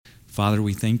Father,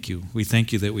 we thank you. We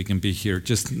thank you that we can be here,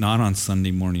 just not on Sunday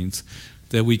mornings,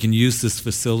 that we can use this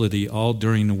facility all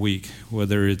during the week,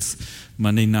 whether it's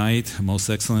Monday night, Most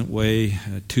Excellent Way,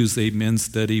 Tuesday men's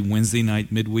study, Wednesday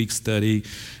night midweek study,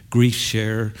 grief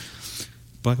share,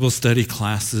 Bible study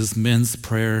classes, men's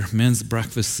prayer, men's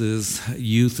breakfasts,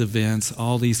 youth events,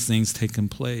 all these things taking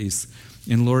place.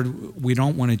 And Lord, we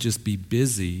don't want to just be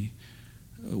busy.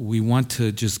 We want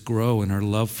to just grow in our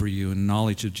love for you and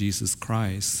knowledge of Jesus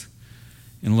Christ.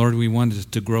 And Lord, we want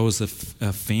it to grow as a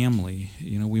family.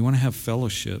 You know, we want to have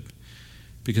fellowship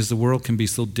because the world can be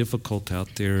so difficult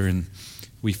out there, and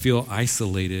we feel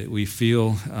isolated. We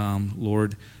feel,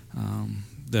 Lord,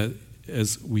 that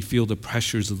as we feel the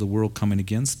pressures of the world coming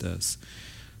against us.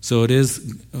 So it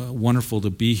is wonderful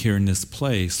to be here in this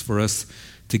place, for us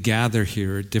to gather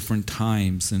here at different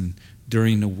times and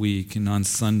during the week and on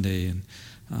Sunday and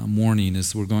morning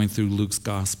as we're going through Luke's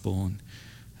gospel. And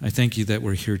I thank you that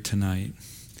we're here tonight.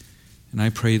 And I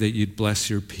pray that you'd bless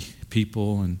your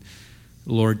people and,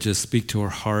 Lord, just speak to our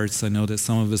hearts. I know that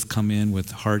some of us come in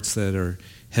with hearts that are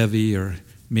heavy, or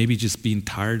maybe just being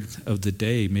tired of the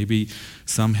day. Maybe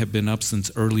some have been up since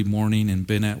early morning and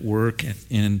been at work,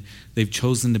 and they've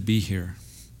chosen to be here.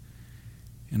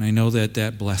 And I know that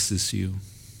that blesses you.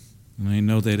 And I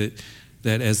know that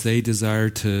that as they desire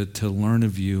to learn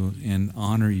of you and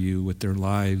honor you with their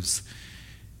lives.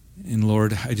 And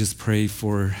Lord, I just pray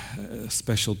for a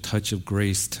special touch of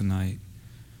grace tonight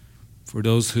for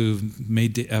those who've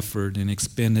made the effort and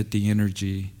expended the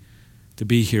energy to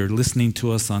be here, listening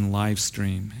to us on live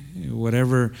stream,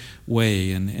 whatever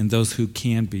way, and those who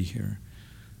can be here.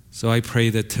 So I pray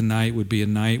that tonight would be a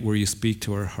night where you speak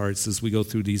to our hearts as we go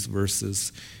through these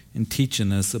verses and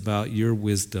teaching us about your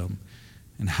wisdom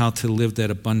and how to live that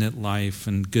abundant life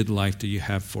and good life that you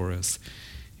have for us.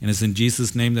 And it's in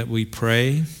Jesus' name that we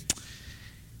pray.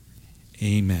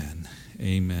 Amen.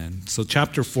 Amen. So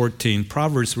chapter 14,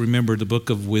 Proverbs, remember, the book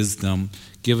of wisdom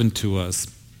given to us.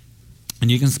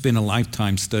 And you can spend a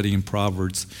lifetime studying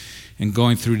Proverbs and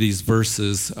going through these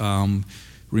verses.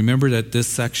 Remember that this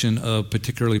section of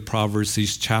particularly Proverbs,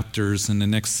 these chapters and the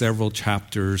next several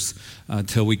chapters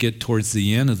till we get towards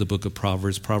the end of the book of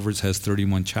Proverbs, Proverbs has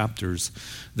 31 chapters,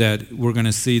 that we're going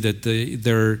to see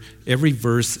that every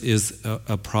verse is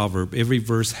a proverb. Every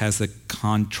verse has a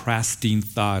contrasting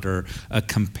thought, or a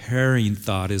comparing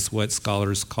thought is what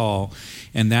scholars call.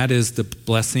 And that is the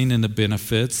blessing and the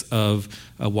benefits of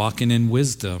walking in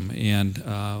wisdom and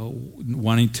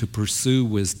wanting to pursue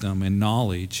wisdom and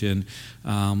knowledge and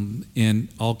in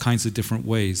all kinds of different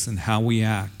ways, and how we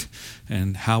act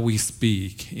and how we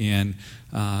speak, and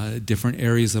different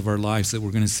areas of our lives that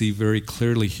we're going to see very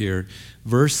clearly here,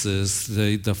 versus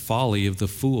the folly of the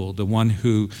fool, the one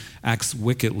who acts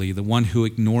wickedly, the one who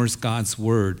ignores God's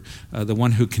word, the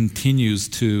one who continues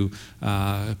to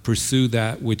pursue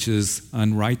that which is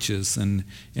unrighteous and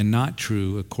not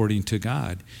true according to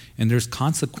God. And there's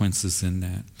consequences in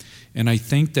that. And I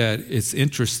think that it's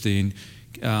interesting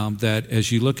that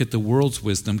as you look at the world's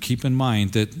wisdom, keep in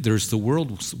mind that there's the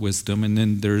world's wisdom and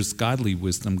then there's godly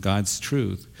wisdom, God's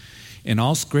truth. And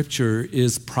all Scripture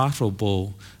is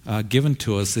profitable, given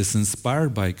to us, is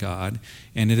inspired by God,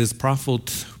 and it is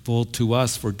profitable to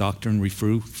us for doctrine,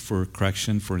 reproof, for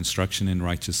correction, for instruction in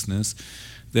righteousness,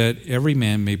 that every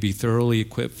man may be thoroughly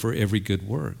equipped for every good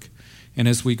work. And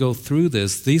as we go through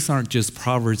this, these aren't just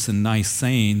proverbs and nice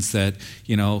sayings that,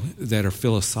 that are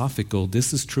philosophical.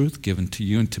 This is truth given to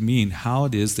you and to me, and how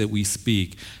it is that we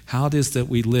speak, how it is that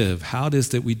we live, how it is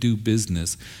that we do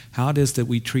business, how it is that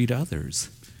we treat others.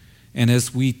 And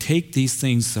as we take these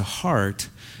things to heart,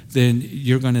 then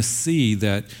you're going to see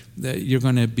that you're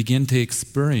going to begin to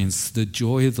experience the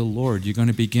joy of the Lord. You're going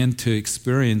to begin to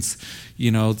experience,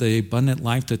 the abundant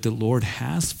life that the Lord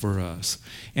has for us.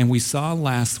 And we saw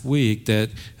last week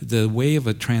that the way of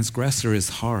a transgressor is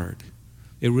hard.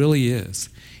 It really is.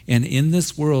 And in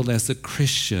this world, as a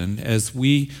Christian, as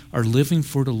we are living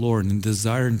for the Lord and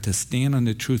desiring to stand on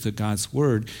the truth of God's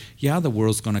word, the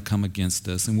world's going to come against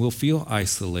us and we'll feel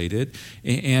isolated.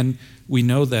 And we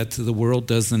know that the world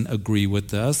doesn't agree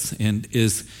with us and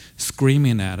is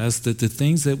screaming at us that the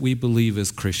things that we believe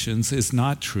as Christians is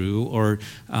not true, or,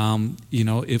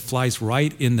 it flies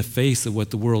right in the face of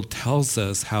what the world tells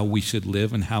us how we should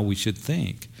live and how we should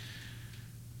think.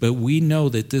 But we know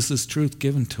that this is truth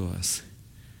given to us.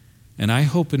 And I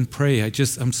hope and pray,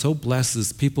 I'm so blessed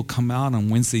as people come out on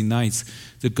Wednesday nights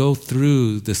to go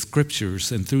through the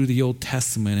Scriptures and through the Old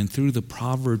Testament and through the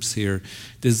Proverbs here,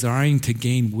 desiring to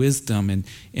gain wisdom.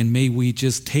 And may we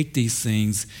just take these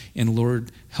things and,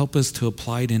 Lord, help us to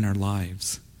apply it in our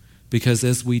lives, Because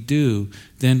as we do,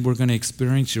 then we're going to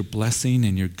experience your blessing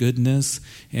and your goodness,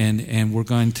 and we're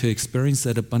going to experience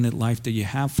that abundant life that you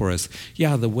have for us.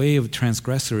 Yeah, the way of a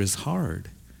transgressor is hard.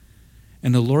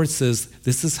 And the Lord says,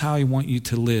 this is how I want you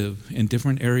to live in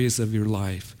different areas of your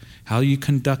life, how you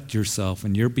conduct yourself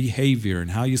and your behavior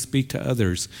and how you speak to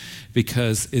others,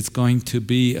 because it's going to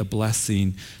be a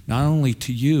blessing not only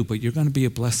to you, but you're going to be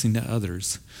a blessing to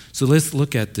others. So let's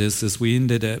look at this as we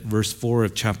ended at verse 4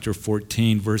 of chapter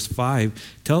 14. Verse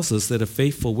 5 tells us that a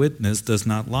faithful witness does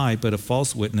not lie, but a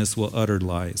false witness will utter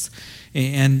lies.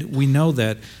 And we know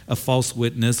that a false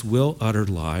witness will utter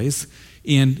lies.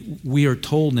 And we are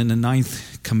told in the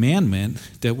 9th commandment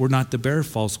that we're not to bear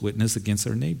false witness against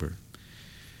our neighbor.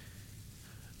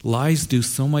 Lies do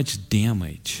so much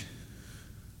damage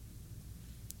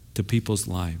to people's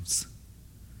lives.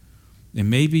 And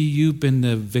maybe you've been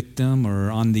the victim or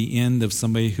on the end of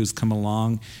somebody who's come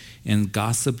along and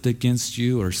gossiped against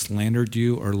you or slandered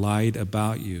you or lied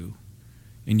about you.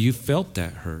 And you felt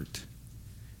that hurt.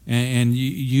 And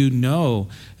you know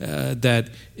that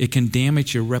it can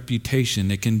damage your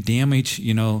reputation. It can damage,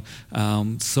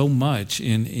 so much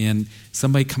in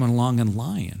somebody coming along and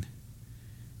lying.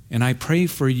 And I pray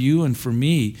for you and for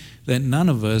me that none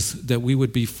of us, that we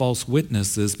would be false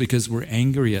witnesses because we're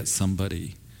angry at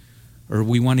somebody or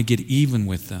we want to get even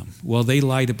with them. Well, they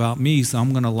lied about me, so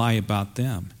I'm going to lie about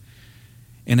them.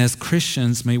 And as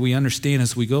Christians, may we understand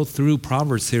as we go through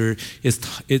Proverbs here,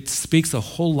 it speaks a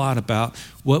whole lot about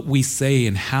what we say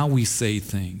and how we say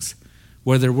things.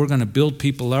 Whether we're going to build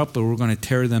people up or we're going to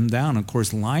tear them down. Of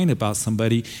course, lying about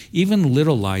somebody, even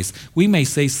little lies. We may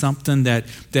say something that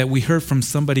we heard from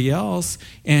somebody else,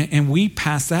 and we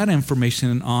pass that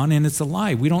information on, and it's a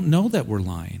lie. We don't know that we're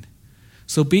lying.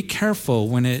 So be careful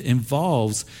when it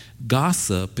involves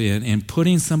gossip and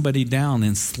putting somebody down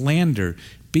and slander.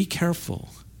 Be careful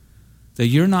that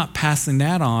you're not passing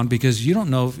that on, because you don't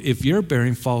know if you're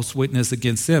bearing false witness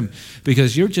against them,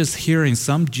 because you're just hearing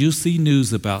some juicy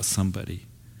news about somebody.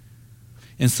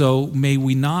 And so may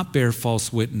we not bear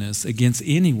false witness against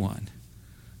anyone,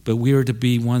 but we are to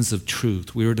be ones of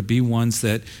truth. We are to be ones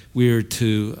that we are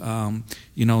to,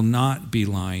 not be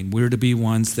lying. We are to be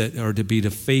ones that are to be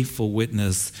the faithful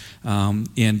witness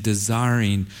and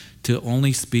desiring to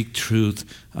only speak truth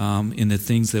in the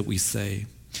things that we say.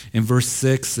 In verse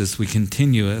 6, as we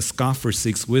continue, a scoffer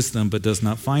seeks wisdom but does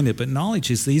not find it, but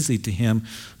knowledge is easy to him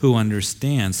who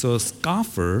understands. So a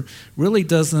scoffer really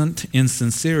doesn't, in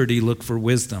sincerity, look for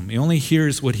wisdom. He only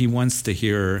hears what he wants to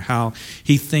hear or how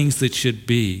he thinks it should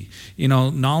be.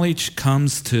 Knowledge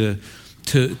comes to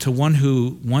one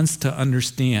who wants to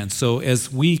understand. So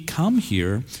as we come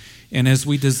here, and as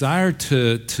we desire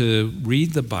to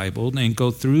read the Bible and go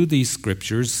through these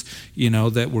scriptures,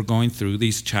 that we're going through,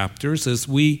 these chapters, as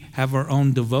we have our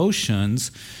own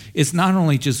devotions, it's not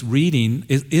only just reading,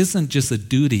 it isn't just a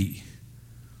duty,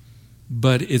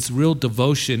 but it's real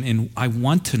devotion, and I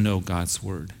want to know God's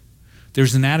word.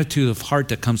 There's an attitude of heart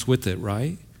that comes with it,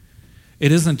 right?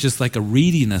 It isn't just like a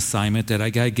reading assignment that I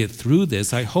got to get through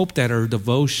this. I hope that our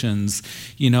devotions,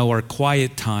 our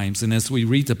quiet times, and as we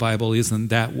read the Bible isn't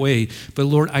that way. But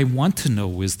Lord, I want to know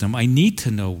wisdom. I need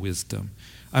to know wisdom.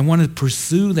 I want to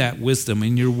pursue that wisdom,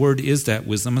 and your word is that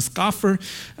wisdom. A scoffer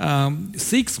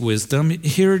seeks wisdom.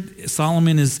 Here,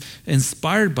 Solomon is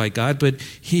inspired by God, but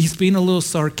he's being a little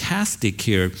sarcastic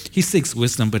here. He seeks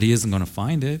wisdom, but he isn't going to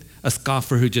find it. A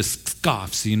scoffer who just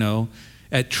scoffs,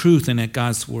 at truth and at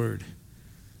God's word.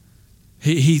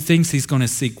 He thinks he's going to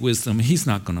seek wisdom. He's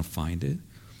not going to find it.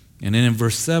 And then in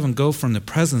verse 7, go from the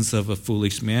presence of a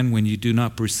foolish man when you do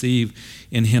not perceive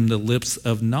in him the lips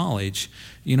of knowledge.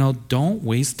 Don't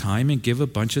waste time and give a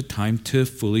bunch of time to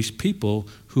foolish people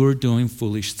who are doing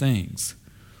foolish things.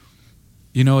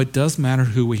 It does matter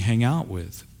who we hang out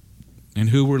with and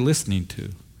who we're listening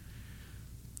to.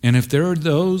 And if there are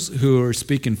those who are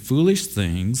speaking foolish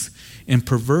things and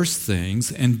perverse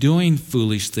things and doing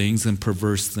foolish things and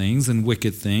perverse things and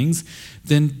wicked things,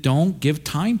 then don't give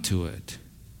time to it.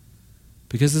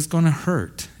 Because it's going to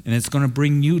hurt, and it's going to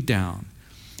bring you down,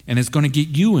 and it's going to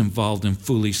get you involved in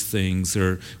foolish things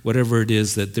or whatever it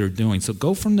is that they're doing. So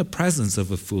go from the presence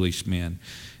of a foolish man.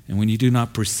 And when you do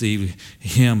not perceive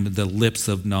him, the lips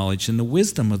of knowledge. And the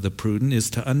wisdom of the prudent is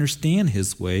to understand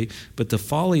his way, but the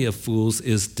folly of fools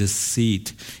is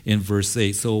deceit, in verse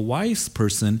 8. So a wise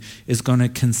person is going to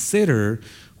consider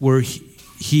where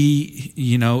he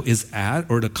is at,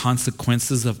 or the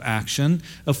consequences of action.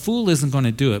 A fool isn't going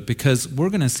to do it, because we're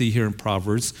going to see here in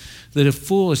Proverbs that a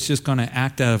fool is just going to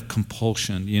act out of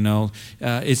compulsion.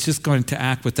 It's just going to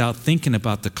act without thinking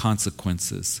about the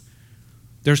consequences.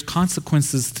 There's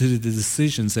consequences to the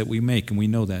decisions that we make, and we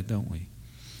know that, don't we?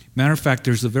 Matter of fact,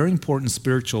 there's a very important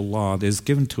spiritual law that is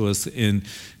given to us in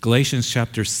Galatians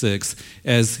chapter 6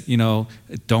 as,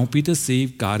 don't be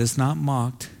deceived, God is not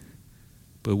mocked,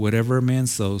 but whatever a man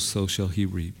sows, so shall he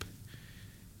reap.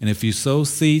 And if you sow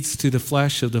seeds to the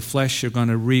flesh, of the flesh you're going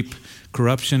to reap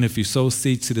corruption. If you sow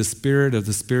seeds to the Spirit, of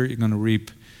the Spirit you're going to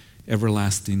reap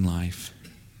everlasting life.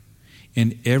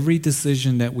 In every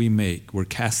decision that we make, we're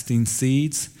casting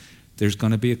seeds. There's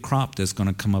going to be a crop that's going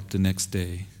to come up the next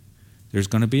day. There's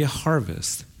going to be a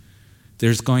harvest.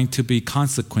 There's going to be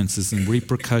consequences and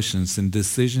repercussions and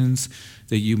decisions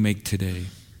that you make today.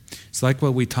 It's like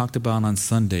what we talked about on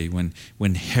Sunday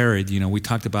when Herod, we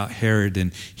talked about Herod,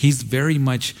 and he's very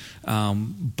much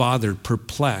bothered,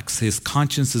 perplexed. His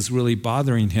conscience is really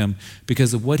bothering him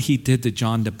because of what he did to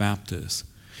John the Baptist.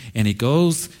 And he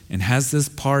goes and has this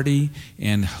party,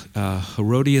 and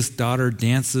Herodias' daughter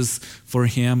dances for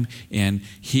him, and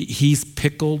he's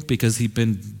pickled because he's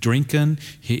been drinking.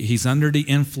 He's under the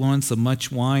influence of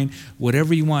much wine.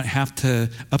 Whatever you want, up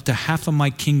to half of my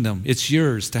kingdom, it's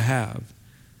yours to have.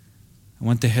 I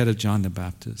want the head of John the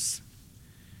Baptist.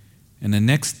 And the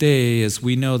next day, as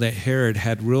we know that Herod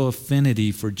had real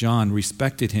affinity for John,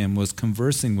 respected him, was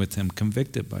conversing with him,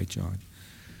 convicted by John,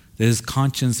 that his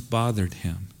conscience bothered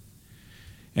him.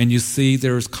 And you see,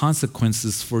 there's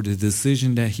consequences for the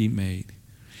decision that he made.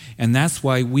 And that's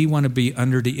why we want to be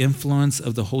under the influence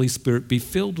of the Holy Spirit. Be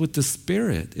filled with the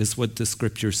Spirit, is what the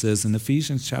Scripture says in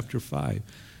Ephesians chapter 5.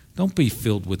 Don't be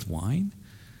filled with wine.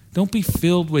 Don't be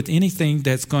filled with anything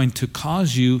that's going to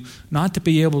cause you not to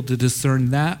be able to discern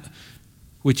that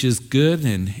which is good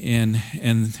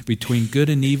and between good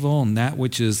and evil, and that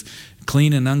which is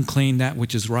clean and unclean, that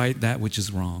which is right, that which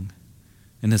is wrong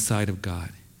in the sight of God.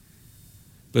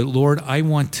 But Lord, I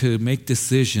want to make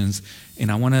decisions, and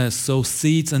I want to sow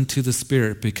seeds unto the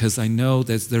Spirit because I know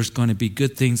that there's going to be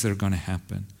good things that are going to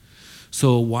happen.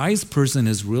 So a wise person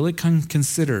is really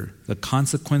consider the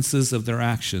consequences of their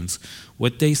actions,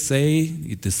 what they say,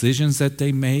 the decisions that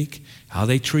they make, how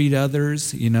they treat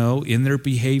others, in their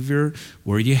behavior,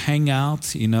 where you hang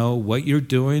out, what you're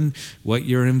doing, what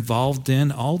you're involved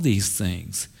in, all these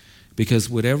things. Because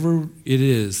whatever it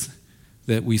is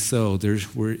that we sow, there's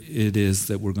where it is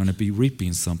that we're going to be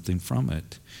reaping something from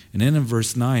it. And then in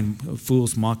verse 9,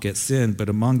 fools mock at sin, but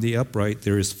among the upright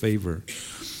there is favor.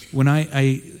 When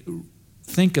I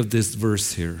think of this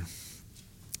verse here,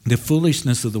 the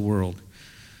foolishness of the world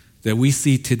that we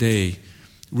see today,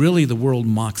 really the world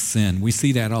mocks sin. We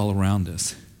see that all around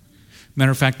us.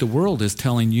 Matter of fact, the world is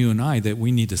telling you and I that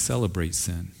we need to celebrate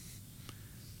sin,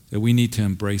 that we need to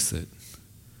embrace it,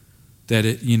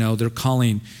 that they're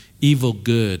calling evil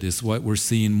good is what we're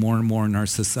seeing more and more in our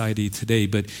society today.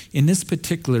 But in this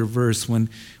particular verse, when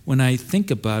I think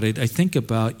about it, I think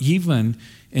about even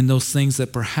in those things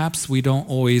that perhaps we don't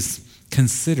always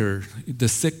consider, the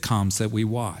sitcoms that we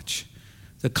watch,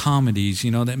 the comedies,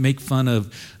 that make fun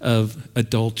of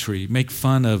adultery, make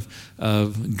fun of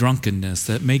drunkenness,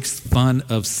 that makes fun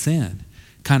of sin,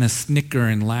 kind of snicker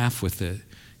and laugh with it.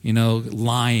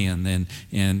 Lying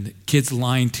and kids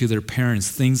lying to their parents,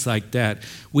 things like that.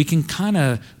 We can kind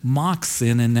of mock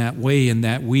sin in that way, in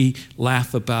that we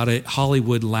laugh about it.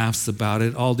 Hollywood laughs about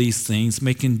it, all these things,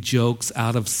 making jokes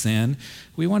out of sin.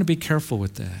 We want to be careful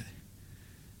with that.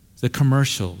 The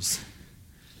commercials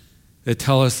that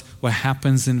tell us what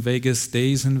happens in Vegas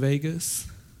stays in Vegas.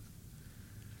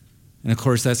 And of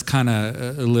course, that's kind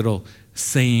of a little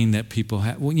saying that people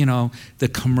have. Well, the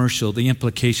commercial, the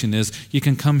implication is you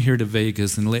can come here to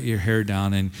Vegas and let your hair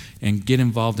down and get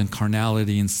involved in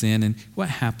carnality and sin. And what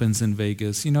happens in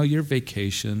Vegas? Your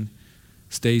vacation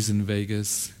stays in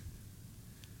Vegas.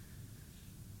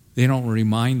 They don't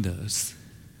remind us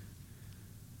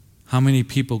how many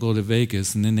people go to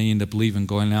Vegas and then they end up leaving,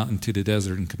 going out into the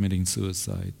desert and committing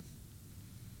suicide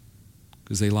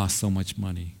because they lost so much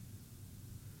money.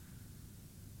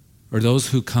 Or those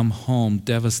who come home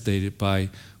devastated by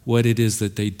what it is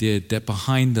that they did, that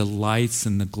behind the lights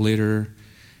and the glitter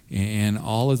and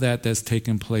all of that that's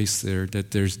taken place there,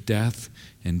 that there's death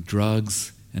and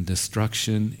drugs and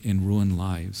destruction and ruined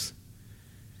lives.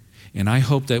 And I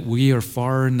hope that we are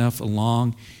far enough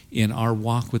along in our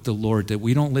walk with the Lord that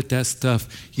we don't let that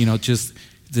stuff, just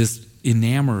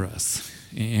enamor us.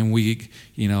 And we,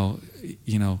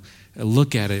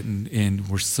 look at it and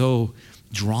we're so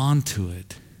drawn to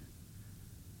it.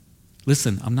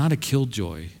 Listen, I'm not a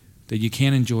killjoy that you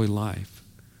can't enjoy life.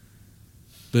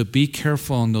 But be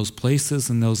careful in those places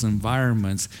and those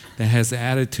environments that has the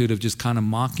attitude of just kind of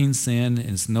mocking sin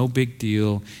and it's no big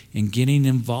deal and getting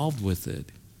involved with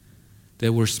it.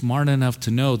 That we're smart enough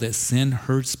to know that sin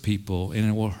hurts people and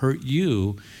it will hurt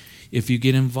you if you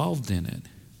get involved in it.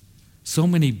 So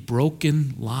many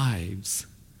broken lives.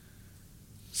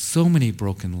 So many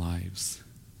broken lives.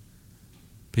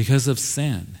 Because of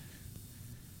sin.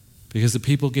 Because of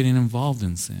people getting involved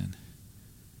in sin.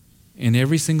 And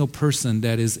every single person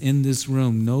that is in this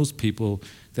room knows people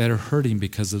that are hurting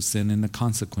because of sin and the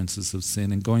consequences of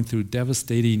sin and going through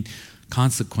devastating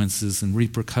consequences and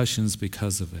repercussions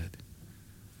because of it.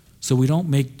 So we don't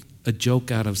make a joke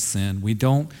out of sin. We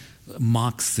don't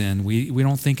mock sin. We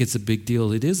don't think it's a big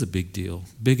deal. It is a big deal.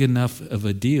 Big enough of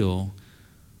a deal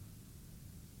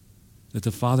that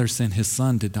the Father sent His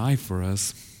Son to die for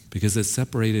us because it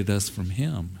separated us from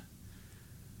Him.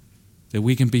 That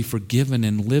we can be forgiven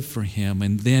and live for Him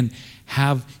and then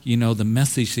have, the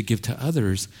message to give to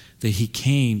others that He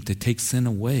came to take sin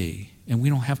away and we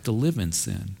don't have to live in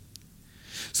sin.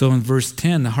 So in verse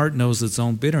 10, the heart knows its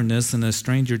own bitterness and a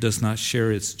stranger does not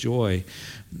share its joy.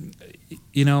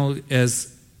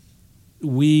 As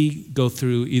we go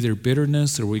through either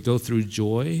bitterness or we go through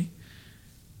joy,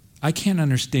 I can't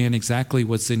understand exactly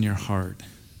what's in your heart.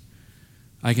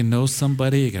 I can know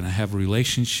somebody, I can have a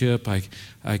relationship,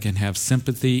 I can have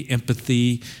sympathy,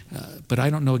 empathy, but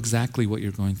I don't know exactly what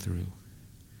you're going through.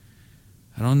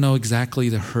 I don't know exactly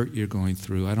the hurt you're going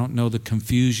through. I don't know the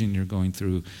confusion you're going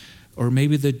through, or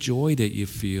maybe the joy that you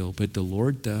feel, but the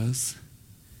Lord does.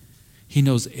 He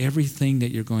knows everything that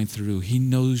you're going through. He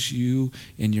knows you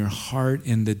in your heart,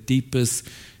 in the deepest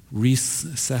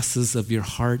recesses of your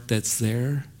heart that's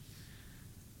there,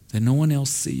 that no one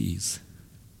else sees.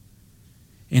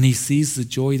 And He sees the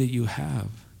joy that you have.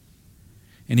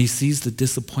 And He sees the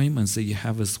disappointments that you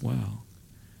have as well.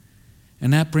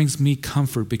 And that brings me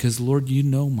comfort because, Lord, you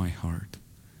know my heart.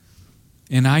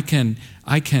 And I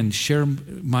can share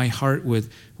my heart with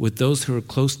those who are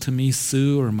close to me,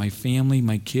 Sue or my family,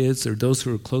 my kids, or those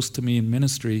who are close to me in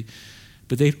ministry,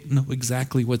 but they don't know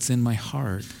exactly what's in my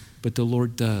heart, but the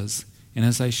Lord does. And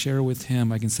as I share with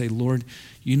Him, I can say, Lord,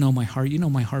 you know my heart. You know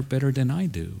my heart better than I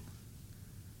do.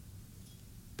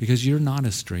 Because you're not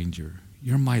a stranger.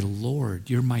 You're my Lord.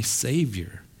 You're my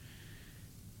Savior.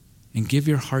 And give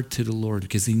your heart to the Lord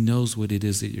because He knows what it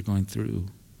is that you're going through.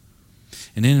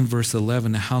 And then in verse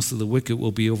 11, the house of the wicked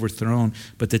will be overthrown,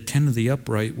 but the tent of the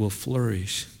upright will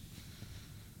flourish.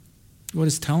 What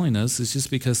it's telling us is just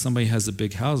because somebody has a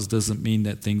big house doesn't mean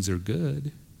that things are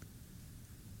good.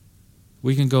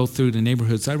 We can go through the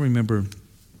neighborhoods. I remember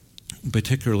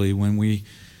particularly when we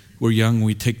were young,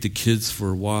 we'd take the kids for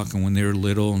a walk, and when they were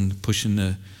little and pushing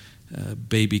the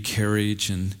baby carriage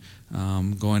and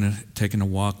taking a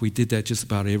walk, we did that just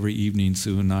about every evening,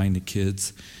 Sue and I and the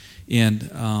kids.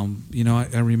 And,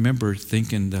 I remember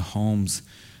thinking the homes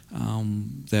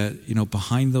that,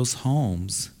 behind those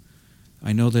homes,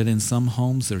 I know that in some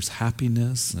homes there's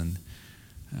happiness and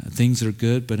things are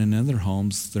good, but in other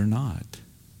homes they're not.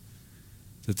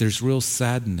 That there's real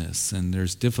sadness and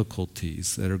there's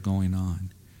difficulties that are going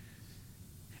on.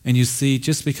 And you see,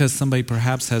 just because somebody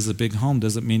perhaps has a big home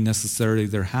doesn't mean necessarily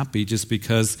they're happy. Just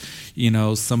because,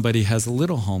 somebody has a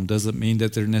little home doesn't mean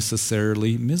that they're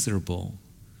necessarily miserable.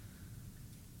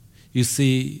 You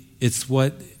see, it's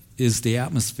what is the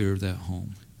atmosphere of that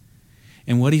home.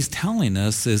 And what He's telling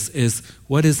us is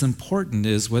what is important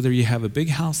is whether you have a big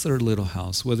house or a little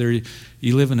house, whether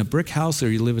you live in a brick house or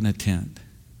you live in a tent.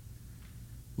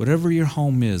 Whatever your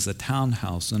home is, a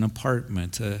townhouse, an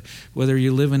apartment, whether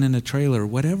you're living in a trailer,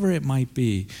 whatever it might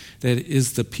be, that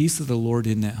is the peace of the Lord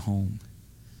in that home.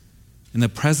 And the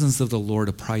presence of the Lord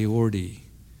a priority.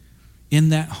 In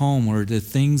that home are the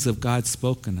things of God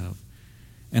spoken of.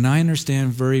 And I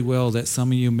understand very well that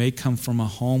some of you may come from a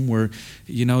home where,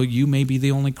 you may be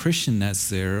the only Christian that's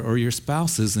there, or your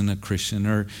spouse isn't a Christian,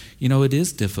 or, it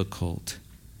is difficult.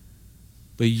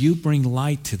 But you bring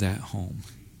light to that home.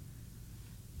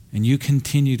 And you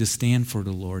continue to stand for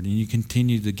the Lord, and you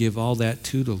continue to give all that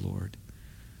to the Lord.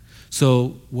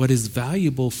 So what is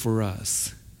valuable for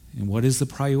us, and what is the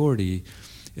priority,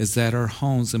 is that our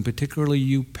homes, and particularly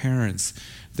you parents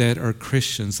that are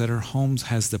Christians, that our homes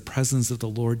has the presence of the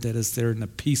Lord that is there, and the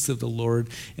peace of the Lord,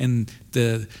 and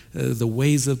the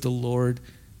ways of the Lord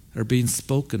are being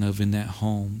spoken of in that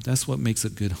home. That's what makes a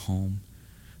good home.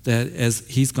 That as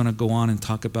he's going to go on and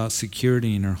talk about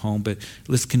security in our home, but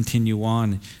let's continue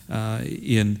on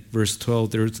in verse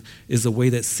 12. There is a way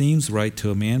that seems right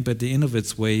to a man, but the end of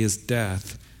its way is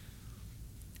death.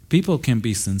 People can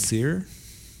be sincere,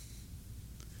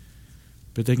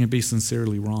 but they can be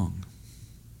sincerely wrong.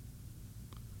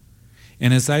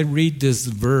 And as I read this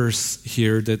verse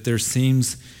here, that there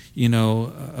seems,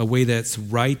 a way that's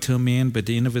right to a man, but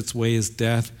the end of its way is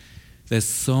death, that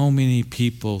so many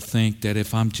people think that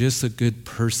if I'm just a good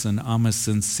person, I'm a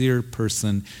sincere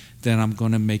person, then I'm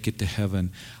going to make it to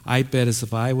heaven. I bet as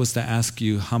if I was to ask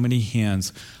you how many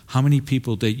hands, how many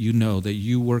people that you know, that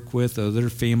you work with, other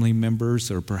family members,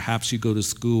 or perhaps you go to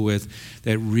school with,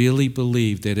 that really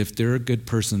believe that if they're a good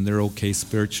person, they're okay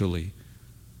spiritually,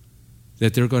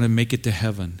 that they're going to make it to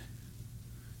heaven,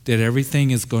 that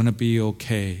everything is going to be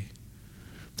okay,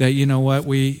 that you know what,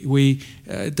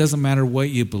 it doesn't matter what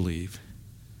you believe,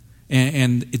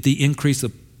 and the increase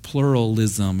of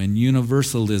pluralism and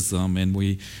universalism, and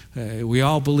we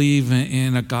all believe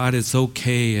in a God that's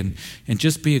okay, and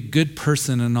just be a good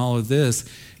person and all of this.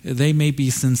 They may be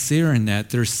sincere in that.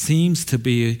 There seems to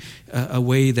be a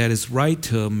way that is right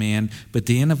to a man, but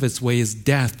the end of its way is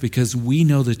death, because we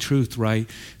know the truth, right?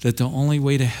 That the only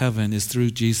way to heaven is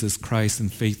through Jesus Christ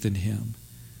and faith in him.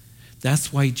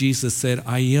 That's why Jesus said,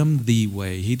 I am the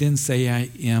way. He didn't say I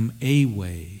am a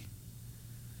way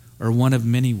or one of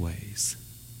many ways.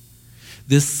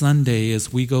 This Sunday,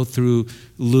 as we go through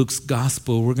Luke's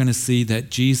gospel, we're going to see that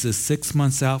Jesus, 6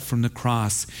 months out from the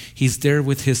cross, he's there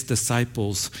with his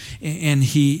disciples. And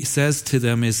he says to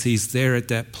them as he's there at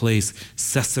that place,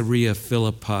 Caesarea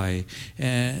Philippi,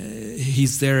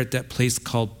 he's there at that place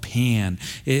called Pan.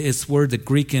 It's where the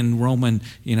Greek and Roman,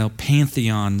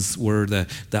 pantheons were,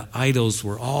 the idols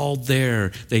were all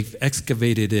there. They've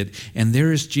excavated it. And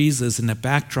there is Jesus in the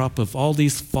backdrop of all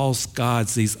these false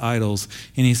gods, these idols.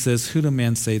 And he says, who do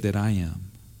men say that I am?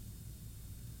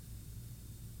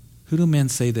 Who do men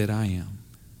say that I am?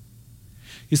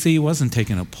 You see, he wasn't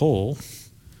taking a poll.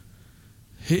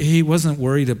 He wasn't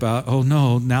worried about, oh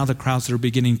no, now the crowds are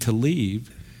beginning to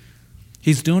leave.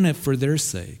 He's doing it for their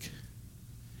sake.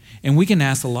 And we can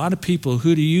ask a lot of people,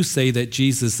 who do you say that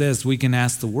Jesus is? We can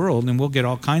ask the world, and we'll get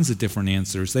all kinds of different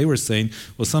answers. They were saying,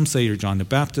 well, some say you're John the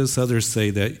Baptist. Others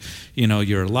say that,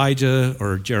 you're Elijah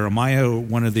or Jeremiah or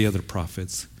one of the other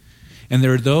prophets. And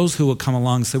there are those who will come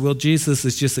along and say, well, Jesus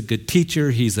is just a good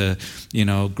teacher. He's a,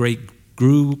 great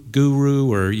guru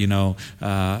or,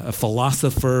 a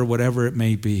philosopher, whatever it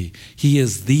may be. He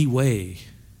is the way.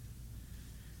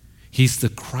 He's the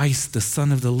Christ, the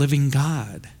Son of the living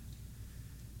God.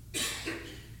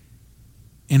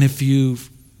 And if you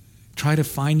try to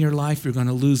find your life, you're going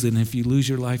to lose it. And if you lose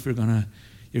your life, you're going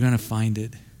to find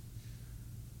it.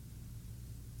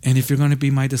 And if you're going to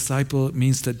be my disciple, it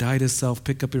means to die to self,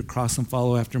 pick up your cross, and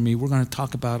follow after me. We're going to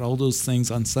talk about all those things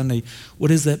on Sunday. What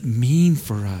does that mean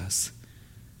for us?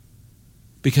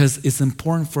 Because it's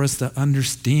important for us to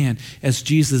understand, as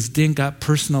Jesus then got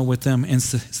personal with them,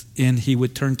 and he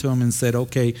would turn to them and said,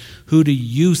 okay, who do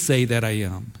you say that I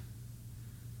am?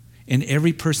 And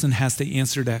every person has to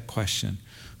answer that question.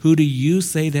 Who do you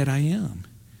say that I am?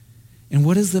 And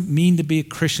what does it mean to be a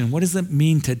Christian? What does it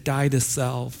mean to die to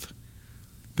self?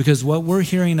 Because what we're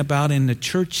hearing about in the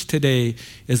church today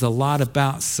is a lot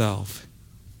about self,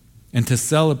 and to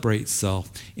celebrate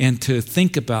self, and to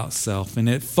think about self, and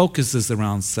it focuses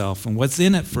around self and what's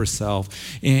in it for self,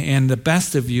 and the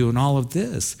best of you and all of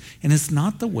this. And it's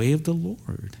not the way of the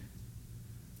Lord.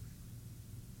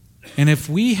 And if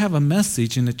we have a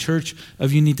message in the church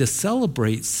of you need to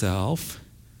celebrate self,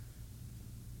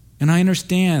 and I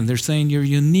understand they're saying you're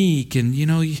unique and,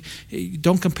 you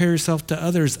don't compare yourself to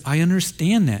others. I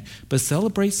understand that. But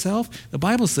celebrate self, the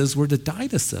Bible says we're to die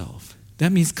to self.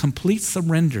 That means complete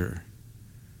surrender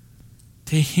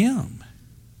to him.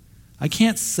 I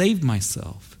can't save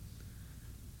myself.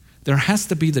 There has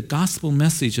to be the gospel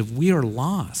message of we are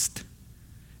lost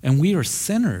and we are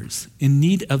sinners in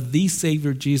need of the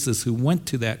Savior Jesus who went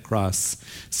to that cross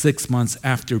 6 months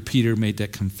after Peter made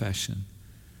that confession.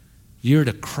 You're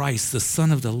the Christ, the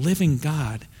Son of the living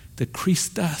God, the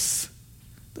Christus,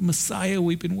 the Messiah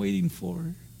we've been waiting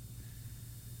for.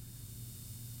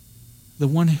 The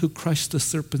one who crushed the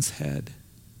serpent's head.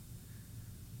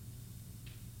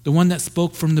 The one that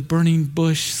spoke from the burning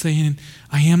bush saying,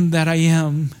 I am that I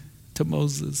am, to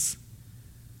Moses.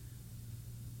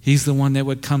 He's the one that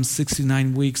would come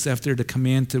 69 weeks after the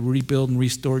command to rebuild and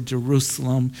restore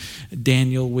Jerusalem,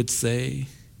 Daniel would say.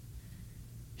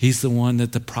 He's the one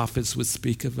that the prophets would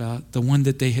speak about, the one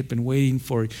that they had been waiting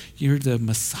for. You're the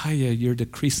Messiah, you're the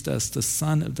Christus, the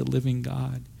Son of the living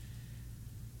God,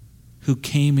 who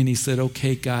came and he said,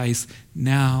 okay, guys,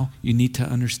 now you need to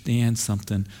understand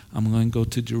something. I'm going to go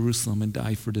to Jerusalem and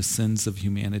die for the sins of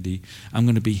humanity. I'm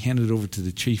going to be handed over to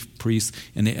the chief priests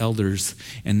and the elders,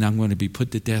 and I'm going to be put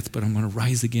to death, but I'm going to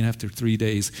rise again after 3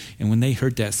 days. And when they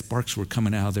heard that, sparks were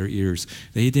coming out of their ears.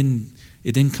 It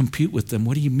didn't compute with them.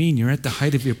 What do you mean? You're at the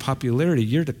height of your popularity.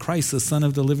 You're the Christ, the Son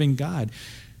of the living God.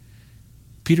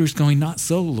 Peter's going, not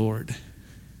so, Lord.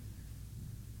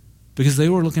 because they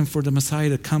were looking for the Messiah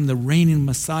to come, the reigning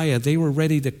Messiah. They were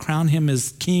ready to crown him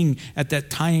as king at that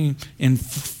time and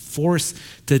force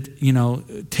to,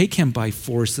 take him by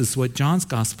force, is what John's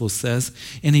gospel says.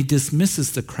 And he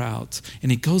dismisses the crowds.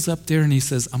 And he goes up there and he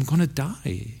says, I'm going to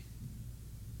die.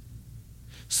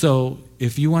 So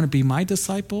if you want to be my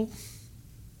disciple,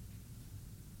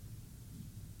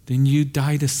 then you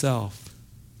die to self.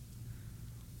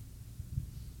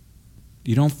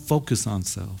 You don't focus on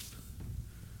self.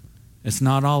 It's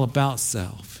not all about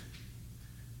self.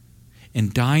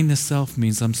 And dying to self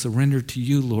means I'm surrendered to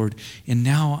you, Lord, and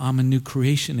now I'm a new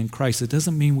creation in Christ. It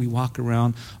doesn't mean we walk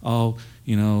around all,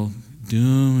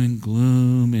 doom and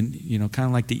gloom and, kind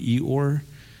of like the Eeyore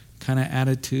kind of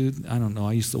attitude. I don't know.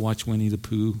 I used to watch Winnie the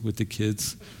Pooh with the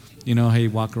kids. Hey,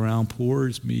 walk around, poor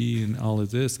is me and all of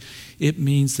this. It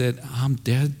means that I'm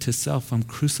dead to self. I'm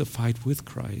crucified with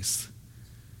Christ.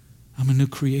 I'm a new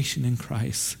creation in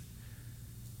Christ.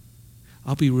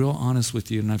 I'll be real honest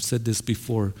with you, and I've said this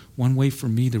before. One way for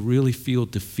me to really feel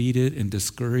defeated and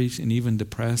discouraged and even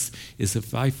depressed is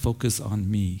if I focus on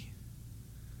me.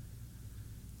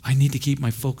 I need to keep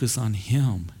my focus on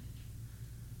him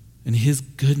and his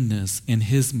goodness and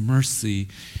his mercy,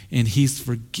 and he's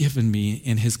forgiven me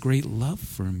and his great love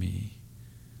for me.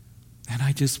 And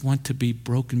I just want to be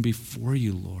broken before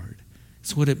you, Lord.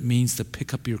 It's what it means to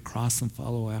pick up your cross and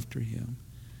follow after him.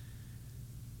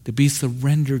 To be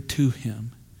surrendered to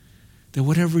him. That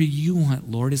whatever you want,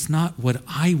 Lord, it's not what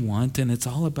I want, and it's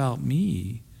all about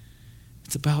me.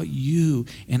 It's about you.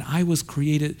 And I was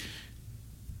created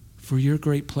for your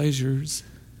great pleasures.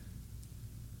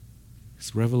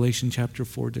 As Revelation chapter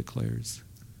 4 declares.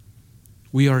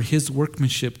 We are his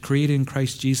workmanship, created in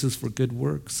Christ Jesus for good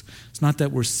works. It's not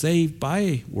that we're saved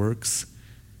by works.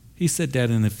 He said that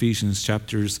in Ephesians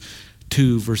chapters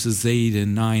 2, verses 8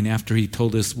 and 9, after he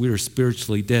told us we are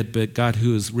spiritually dead, but God,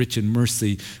 who is rich in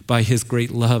mercy, by his great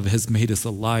love has made us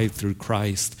alive through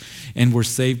Christ. And we're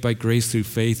saved by grace through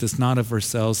faith. It's not of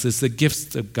ourselves. It's the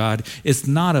gifts of God. It's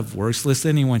not of works, lest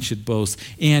anyone should boast.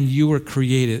 And you were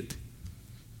created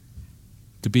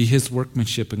to be his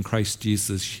workmanship in Christ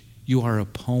Jesus. You are a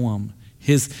poem,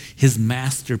 his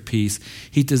masterpiece.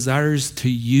 He desires to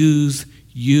use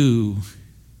you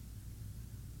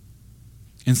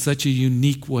in such a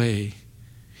unique way.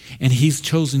 And he's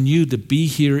chosen you to be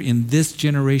here in this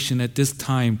generation at this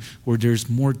time where there's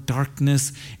more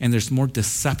darkness and there's more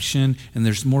deception and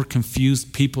there's more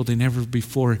confused people than ever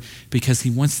before, because he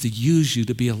wants to use you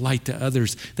to be a light to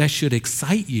others. That should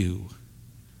excite you.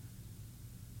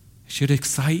 It should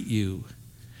excite you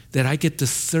that I get to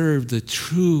serve the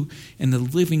true and the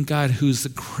living God who's the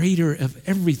creator of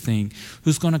everything,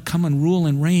 who's going to come and rule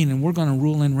and reign, and we're going to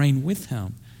rule and reign with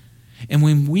him. And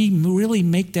when we really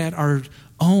make that our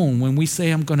own, when we say,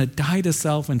 I'm going to die to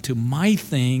self and to my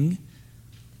thing,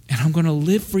 and I'm going to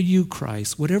live for you,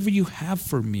 Christ, whatever you have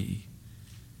for me,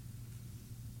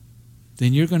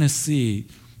 then you're going to see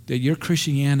that your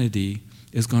Christianity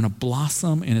is going to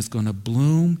blossom and it's going to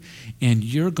bloom, and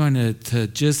you're going to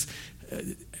just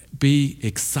be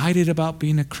excited about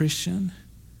being a Christian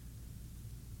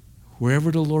wherever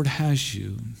the Lord has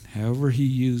you, however he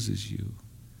uses you,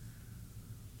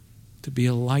 to be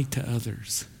a light to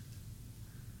others.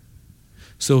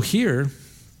 So here,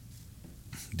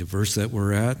 the verse that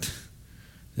we're at,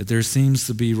 that there seems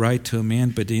to be right to a man,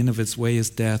 but the end of its way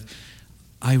is death.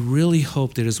 I really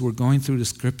hope that as we're going through the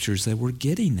scriptures that we're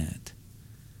getting it.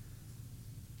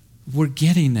 We're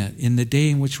getting it in the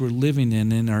day in which we're living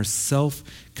in our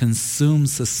self-consumed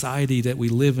society that we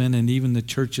live in, and even the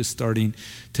church is starting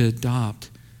to adopt,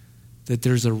 that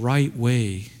there's a right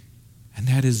way, and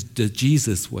that is the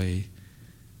Jesus way.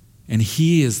 And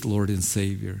he is Lord and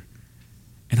Savior.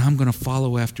 And I'm going to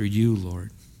follow after you,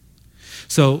 Lord.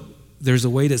 So there's a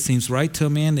way that seems right to a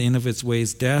man. The end of its way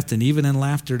is death. And even in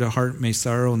laughter, the heart may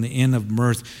sorrow. And the end of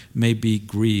mirth may be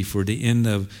grief. Or the end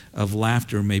of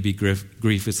laughter may be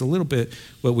grief. It's a little bit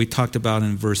what we talked about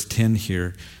in verse 10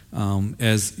 here.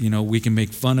 As, we can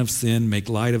make fun of sin, make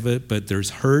light of it. But there's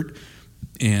hurt.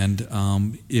 And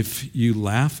if you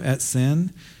laugh at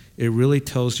sin, it really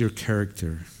tells your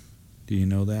character. Do you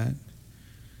know that?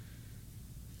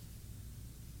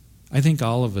 I think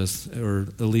all of us, or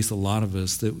at least a lot of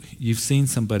us, that you've seen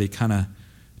somebody kind of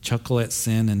chuckle at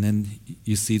sin and then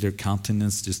you see their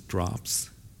countenance just drops.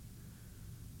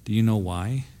 Do you know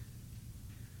why?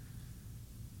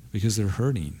 Because they're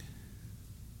hurting.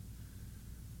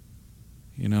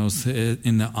 In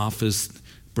the office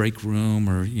break room,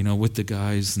 or, with the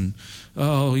guys, and,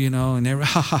 and they're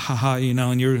ha ha ha ha,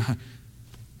 and you're...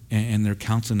 And their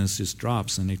countenance just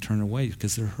drops and they turn away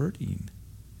because they're hurting.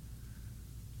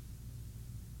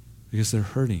 because they're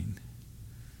hurting.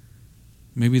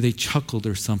 Maybe they chuckled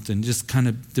or something, just kind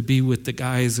of to be with the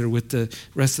guys or with the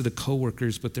rest of the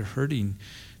coworkers, but they're hurting.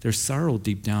 There's sorrow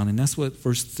deep down, and that's what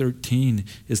verse 13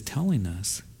 is telling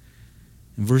us.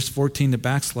 In verse 14, the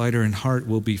backslider in heart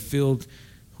will be filled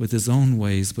with his own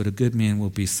ways, but a good man will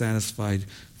be satisfied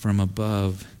from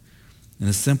above. And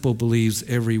the simple believes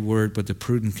every word, but the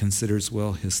prudent considers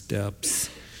well his steps.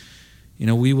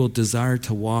 We will desire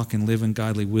to walk and live in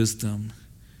godly wisdom.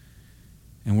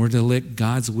 And we're to let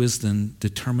God's wisdom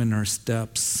determine our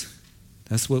steps.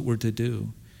 That's what we're to do.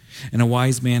 And a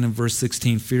wise man, in verse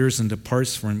 16, fears and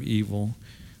departs from evil,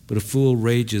 but a fool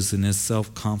rages and is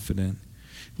self-confident.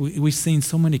 We've seen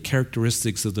so many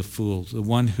characteristics of the fool. The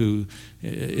one who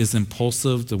is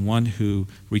impulsive, the one who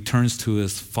returns to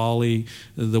his folly,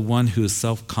 the one who is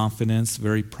self-confident,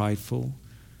 very prideful.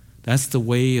 That's the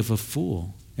way of a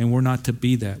fool. And we're not to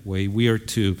be that way. We are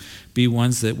to be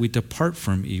ones that we depart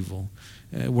from evil.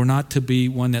 We're not to be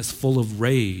one that's full of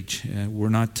rage. We're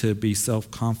not to be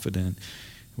self-confident.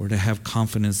 We're to have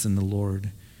confidence in the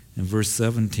Lord. And verse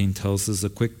 17 tells us, a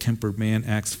quick-tempered man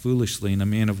acts foolishly, and a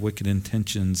man of wicked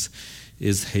intentions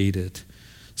is hated.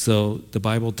 So the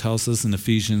Bible tells us in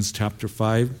Ephesians chapter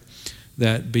 5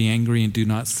 that be angry and do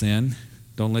not sin.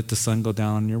 Don't let the sun go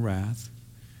down on your wrath.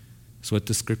 That's what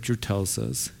the Scripture tells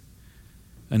us.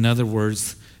 In other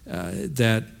words,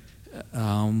 that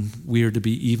we are to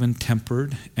be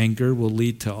even-tempered. Anger will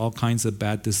lead to all kinds of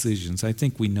bad decisions. I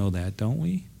think we know that, don't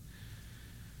we?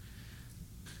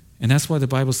 And that's why the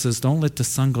Bible says, don't let the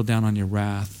sun go down on your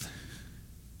wrath.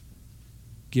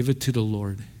 Give it to the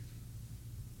Lord.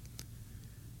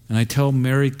 And I tell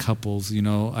married couples,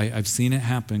 I've seen it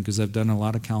happen because I've done a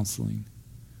lot of counseling.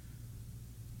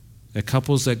 That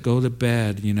couples that go to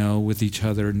bed, with each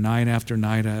other night after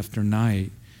night after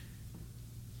night,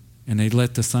 and they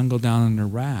let the sun go down on their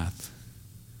wrath.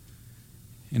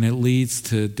 And it leads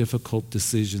to difficult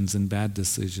decisions and bad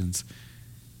decisions.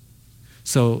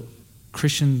 So,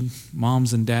 Christian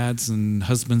moms and dads and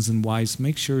husbands and wives,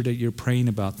 make sure that you're praying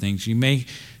about things. You may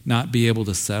not be able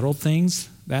to settle things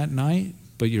that night,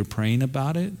 but you're praying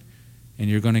about it, and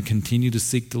you're going to continue to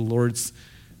seek the Lord's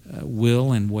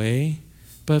will and way.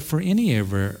 But for any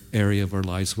area of our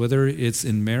lives, whether it's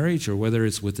in marriage or whether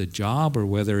it's with a job or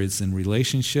whether it's in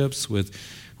relationships with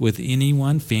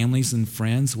anyone, families and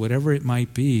friends, whatever it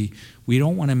might be, we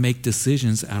don't want to make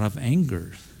decisions out of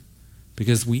anger,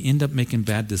 because we end up making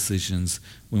bad decisions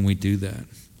when we do that.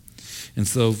 And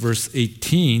so verse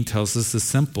 18 tells us the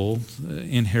simple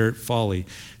inherit folly.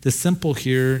 The simple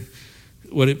here,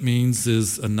 what it means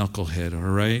is a knucklehead, all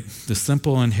right? The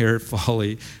simple inherit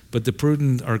folly, but the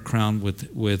prudent are crowned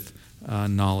with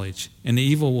knowledge. And the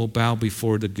evil will bow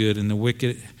before the good, and the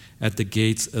wicked at the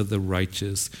gates of the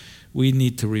righteous. We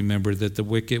need to remember that the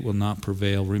wicked will not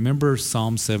prevail. Remember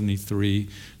Psalm 73,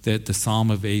 that the Psalm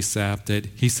of Asaph, that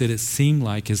he said it seemed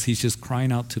like, as he's just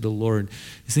crying out to the Lord,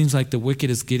 it seems like the wicked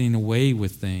is getting away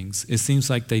with things. It seems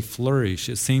like they flourish.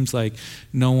 It seems like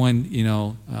no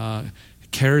one,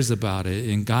 cares about it,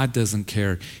 and God doesn't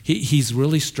care. He's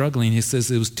really struggling. He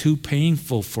says, it was too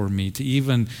painful for me to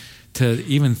even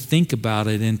think about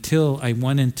it until I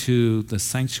went into the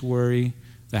sanctuary,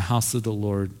 the house of the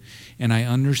Lord, and I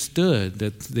understood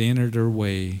that the end of their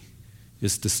way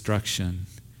is destruction.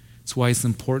 That's why it's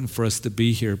important for us to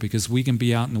be here, because we can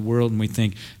be out in the world and we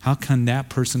think, how can that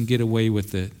person get away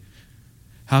with it?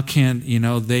 How can,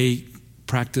 they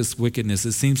practice wickedness?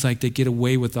 It seems like they get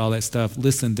away with all that stuff.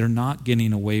 Listen, they're not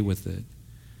getting away with it,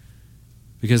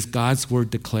 because God's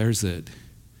word declares it.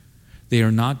 They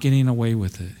are not getting away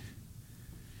with it.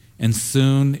 And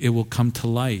soon it will come to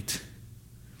light.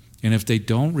 And if they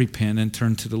don't repent and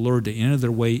turn to the Lord, the end of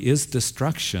their way is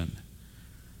destruction.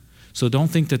 So don't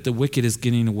think that the wicked is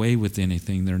getting away with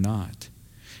anything. They're not.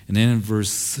 And then in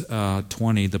verse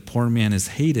 20, the poor man is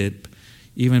hated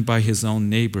even by his own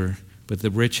neighbor, but the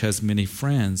rich has many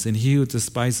friends. And he who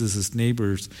despises his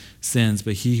neighbor's sins,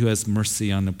 but he who has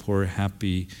mercy on the poor,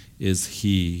 happy is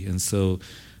he. And so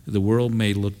the world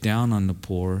may look down on the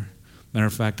poor. Matter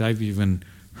of fact, I've even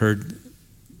heard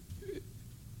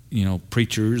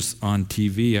preachers on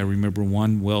TV. I remember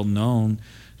one well-known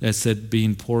that said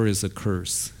being poor is a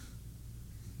curse.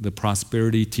 The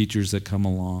prosperity teachers that come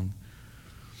along.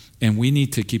 And we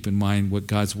need to keep in mind what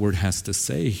God's word has to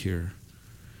say here.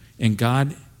 And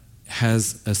God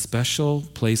has a special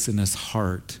place in his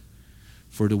heart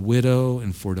for the widow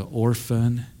and for the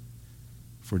orphan,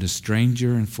 for the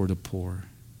stranger and for the poor.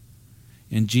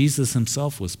 And Jesus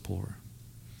himself was poor.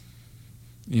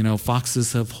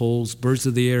 Foxes have holes, birds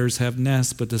of the air have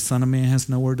nests, but the Son of Man has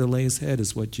nowhere to lay his head,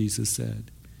 is what Jesus said.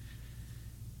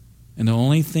 And the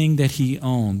only thing that he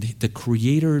owned, the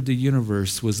creator of the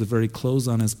universe, was the very clothes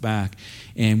on his back.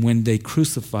 And when they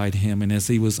crucified him, and as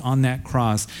he was on that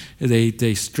cross,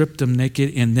 they stripped him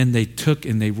naked, and then they took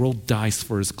and they rolled dice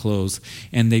for his clothes.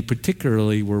 And they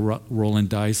particularly were rolling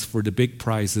dice for the big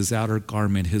prize, his outer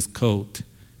garment, his coat.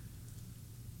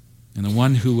 And the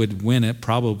one who would win it,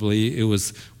 probably it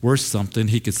was worth something,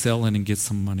 he could sell it and get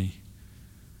some money.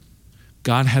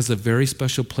 God has a very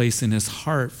special place in his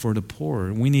heart for the poor.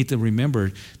 And we need to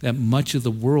remember that much of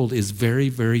the world is very,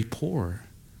 very poor.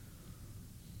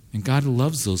 And God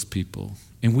loves those people.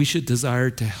 And we should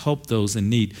desire to help those in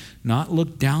need, not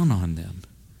look down on them.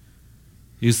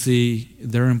 You see,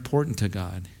 they're important to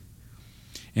God.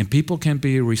 And people can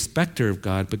be a respecter of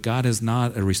God, but God is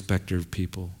not a respecter of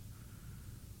people.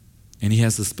 And he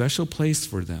has a special place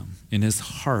for them in his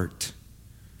heart.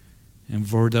 And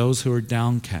for those who are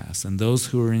downcast and those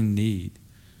who are in need.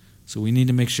 So we need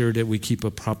to make sure that we keep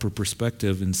a proper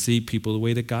perspective and see people the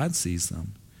way that God sees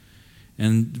them.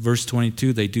 And verse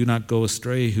 22, they do not go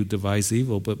astray who devise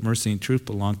evil, but mercy and truth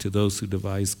belong to those who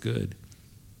devise good.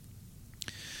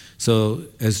 So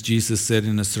as Jesus said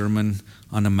in the Sermon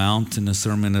on the Mount, in the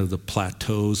Sermon of the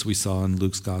Plateaus we saw in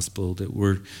Luke's Gospel, that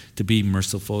we're to be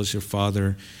merciful as your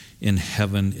Father in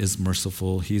heaven is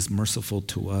merciful. He's merciful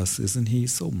to us. Isn't he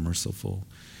so merciful?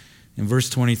 In verse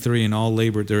 23, in all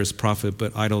labor there is profit,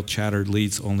 but idle chatter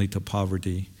leads only to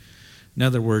poverty. In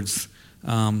other words,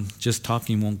 just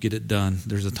talking won't get it done.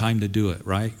 There's a time to do it,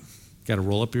 right? You got to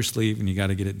roll up your sleeve and you got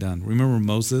to get it done. Remember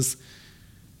Moses?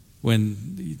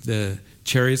 When the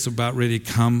chariots are about ready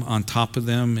to come on top of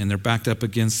them and they're backed up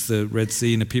against the Red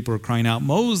Sea and the people are crying out,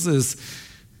 Moses!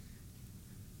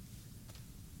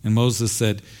 And Moses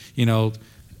said,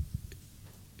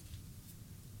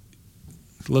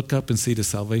 look up and see the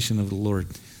salvation of the Lord.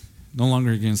 No longer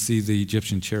are you going to see the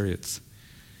Egyptian chariots.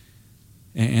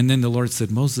 And then the Lord said,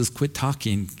 Moses, quit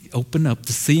talking. Open up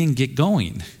the sea and get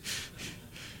going.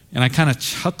 And I kind of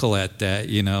chuckle at that,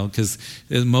 because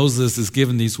Moses is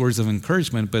given these words of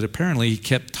encouragement, but apparently he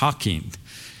kept talking.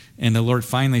 And the Lord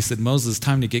finally said, Moses,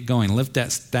 time to get going. Lift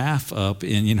that staff up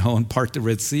and part the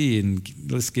Red Sea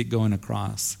and let's get going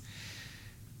across.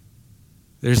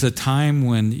 There's a time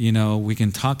when, we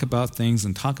can talk about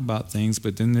things,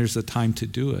 but then there's a time to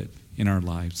do it in our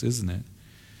lives, isn't it?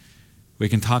 We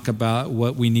can talk about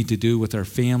what we need to do with our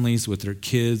families, with our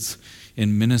kids,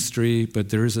 in ministry, but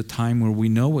there is a time where we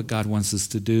know what God wants us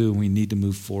to do and we need to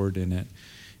move forward in it.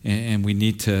 And we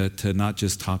need to not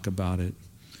just talk about it.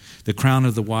 The crown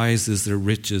of the wise is their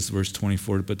riches, verse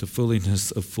 24, but the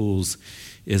foolishness of fools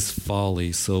is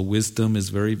folly. So wisdom is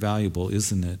very valuable,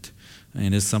 isn't it?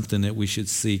 And it's something that we should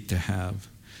seek to have.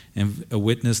 And a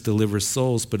witness delivers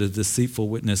souls, but a deceitful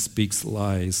witness speaks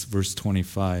lies. Verse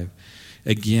 25.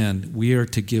 Again, we are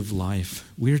to give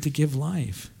life. We are to give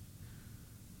life.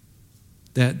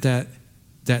 That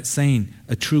saying,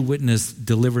 a true witness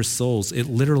delivers souls, it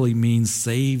literally means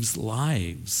saves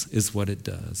lives, is what it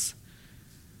does.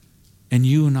 And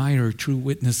you and I are a true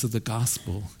witness of the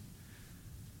gospel.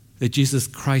 That Jesus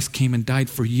Christ came and died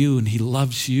for you, and he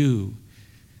loves you.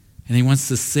 And he wants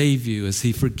to save you as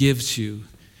he forgives you.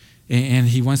 And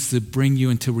he wants to bring you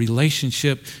into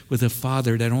relationship with a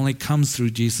Father that only comes through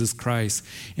Jesus Christ.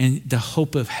 And the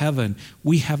hope of heaven,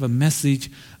 we have a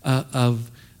message of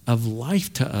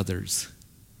life to others.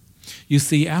 You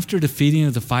see, after the feeding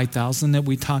of the 5,000 that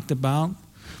we talked about,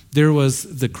 there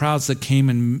was the crowds that came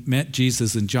and met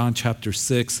Jesus in John chapter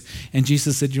 6. And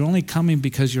Jesus said, you're only coming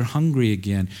because you're hungry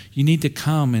again. You need to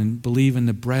come and believe in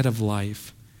the bread of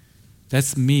life.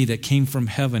 That's me that came from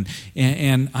heaven.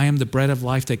 And I am the bread of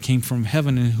life that came from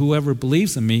heaven. And whoever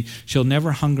believes in me shall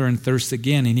never hunger and thirst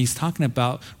again. And he's talking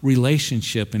about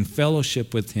relationship and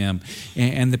fellowship with him.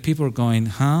 And the people are going,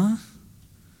 huh?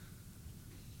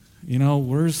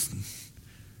 Where's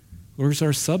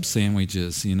our sub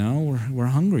sandwiches? We're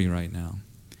hungry right now.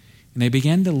 And they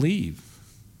began to leave.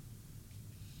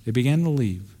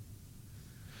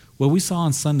 Well, we saw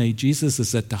on Sunday, Jesus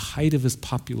is at the height of his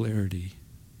popularity.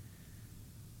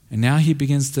 And now he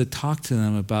begins to talk to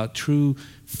them about true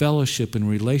fellowship and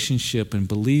relationship and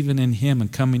believing in him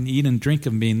and come and eat and drink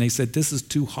of me. And they said, this is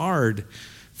too hard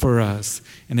for us.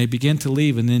 And they began to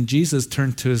leave. And then Jesus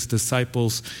turned to his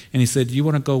disciples and he said, you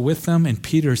want to go with them? And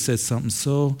Peter said something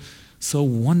so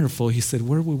wonderful. He said,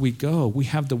 where would we go? We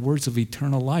have the words of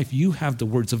eternal life. You have the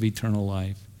words of eternal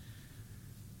life.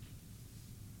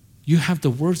 You have the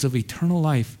words of eternal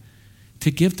life to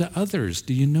give to others.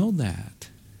 Do you know that?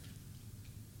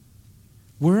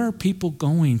 Where are people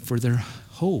going for their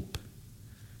hope?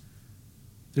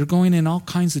 They're going in all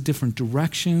kinds of different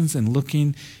directions and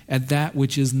looking at that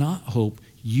which is not hope.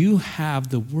 you have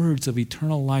the words of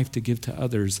eternal life to give to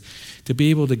others, to be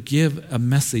able to give a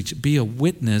message, be a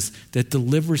witness that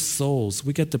delivers souls.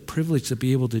 We get the privilege to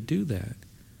be able to do that.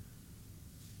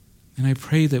 And I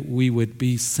pray that we would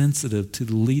be sensitive to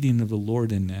the leading of the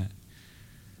Lord in that.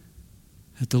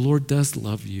 That the Lord does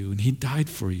love you, and He died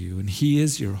for you, and He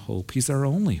is your hope. He's our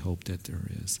only hope that there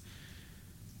is.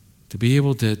 To be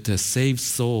able to save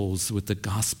souls with the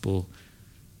gospel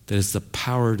that is the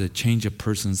power to change a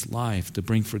person's life, to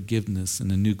bring forgiveness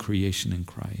and a new creation in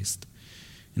Christ.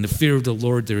 In the fear of the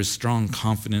Lord, there is strong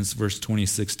confidence. Verse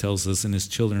 26 tells us, and His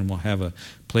children will have a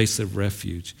place of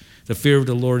refuge. The fear of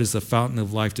the Lord is a fountain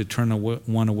of life to turn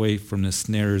one away from the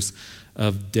snares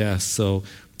of death. So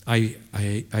I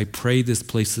pray this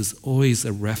place is always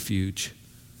a refuge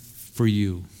for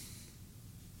you.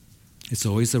 It's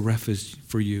always a refuge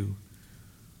for you.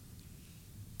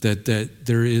 That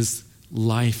there is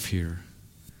life here,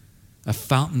 a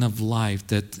fountain of life,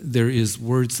 that there is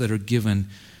words that are given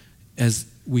as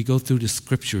we go through the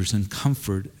scriptures and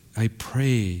comfort. I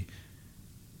pray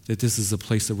that this is a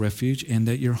place of refuge and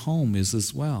that your home is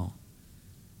as well.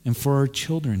 And for our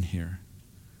children here,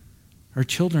 our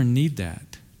children need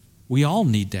that. We all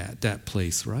need that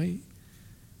place, right?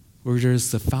 Where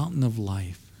there's the fountain of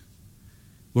life,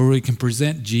 where we can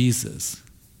present Jesus.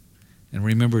 And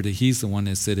remember that He's the one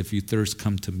that said, if you thirst,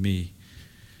 come to me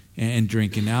and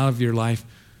drink. And out of your life,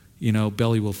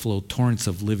 belly will flow torrents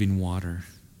of living water.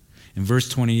 In verse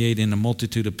 28, in the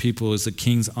multitude of people is a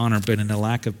king's honor, but in the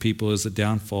lack of people is the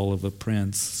downfall of a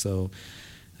prince. So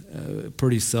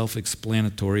pretty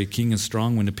self-explanatory. A king is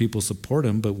strong when the people support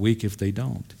him, but weak if they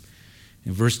don't.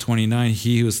 In verse 29,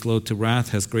 he who is slow to wrath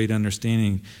has great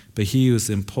understanding, but he who is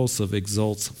impulsive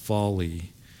exalts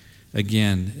folly.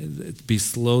 Again, be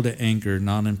slow to anger,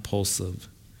 not impulsive.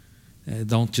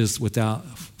 Don't just without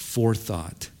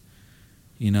forethought.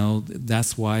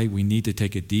 That's why we need to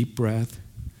take a deep breath.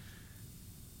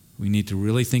 We need to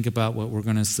really think about what we're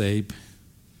going to say.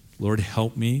 Lord,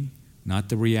 help me not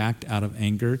to react out of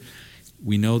anger.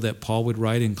 We know that Paul would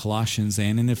write in Colossians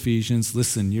and in Ephesians,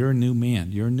 listen, you're a new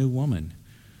man, you're a new woman.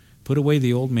 Put away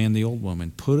the old man, the old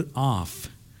woman. Put off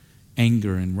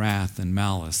anger and wrath and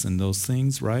malice and those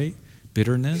things, right?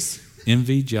 Bitterness,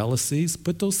 envy, jealousies.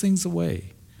 Put those things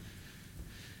away.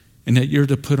 And that you're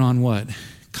to put on what?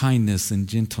 Kindness and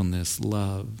gentleness,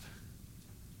 love,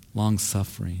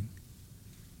 long-suffering.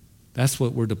 That's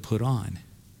what we're to put on.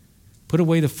 Put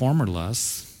away the former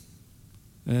lusts,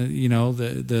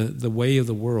 the way of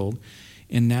the world.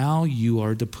 And now you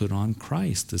are to put on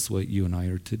Christ, is what you and I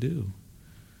are to do.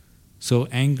 So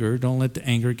anger, don't let the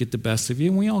anger get the best of you.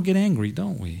 And we all get angry,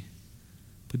 don't we?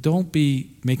 But don't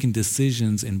be making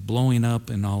decisions and blowing up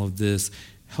and all of this.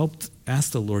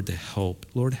 Ask the Lord to help.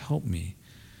 Lord, help me.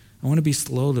 I want to be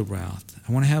slow to wrath.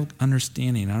 I want to have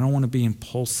understanding. I don't want to be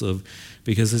impulsive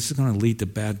because it's just going to lead to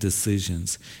bad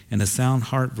decisions. And a sound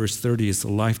heart, verse 30, is a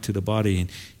life to the body,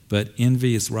 but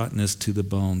envy is rottenness to the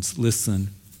bones. Listen,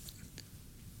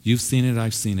 you've seen it,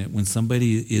 I've seen it. When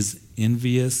somebody is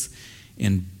envious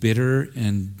and bitter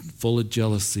and full of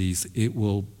jealousies, it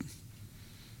will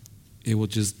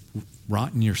just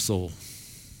rot in your soul.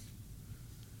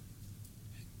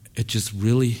 It just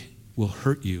really will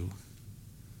hurt you.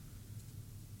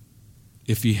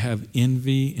 If you have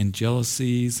envy and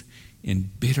jealousies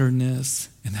and bitterness,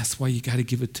 and that's why you got to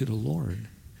give it to the Lord,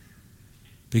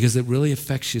 because it really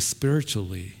affects you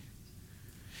spiritually.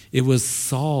 It was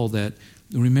Saul that,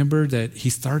 remember that he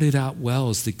started out well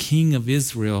as the king of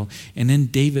Israel, and then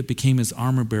David became his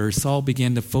armor bearer. Saul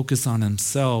began to focus on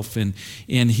himself, and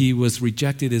he was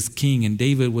rejected as king, and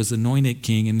David was anointed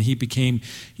king, and he became,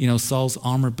 Saul's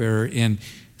armor bearer. And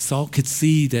Saul could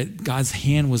see that God's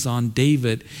hand was on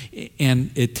David, and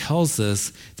it tells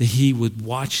us that he would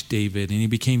watch David, and he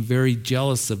became very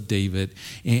jealous of David,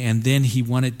 and then he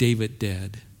wanted David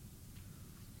dead.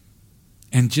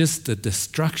 And just the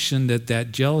destruction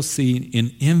that jealousy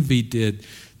and envy did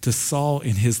to Saul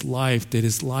in his life, that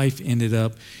his life ended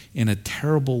up in a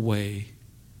terrible way.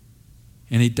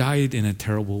 And he died in a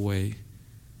terrible way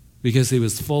because he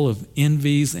was full of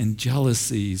envies and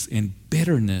jealousies and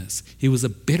bitterness. He was a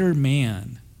bitter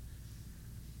man.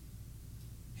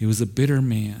 He was a bitter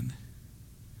man.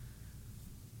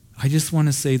 I just want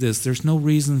to say this. There's no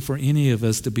reason for any of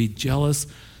us to be jealous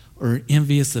or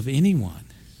envious of anyone.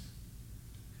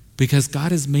 Because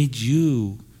God has made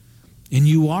you, and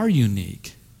you are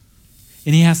unique.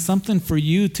 And He has something for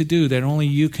you to do that only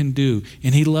you can do.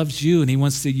 And He loves you, and He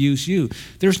wants to use you.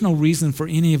 There's no reason for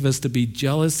any of us to be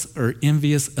jealous or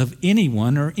envious of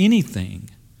anyone or anything.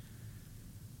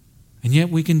 And yet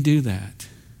we can do that.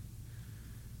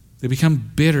 They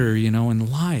become bitter,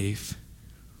 in life.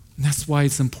 And that's why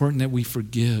it's important that we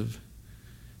forgive.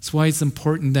 That's why it's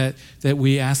important that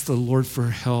we ask the Lord for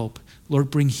help. Lord,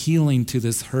 bring healing to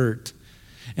this hurt.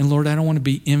 And Lord, I don't want to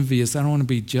be envious. I don't want to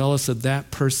be jealous of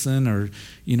that person or,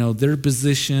 their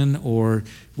position or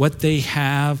what they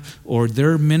have or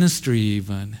their ministry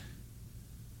even.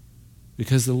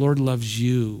 Because the Lord loves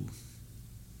you.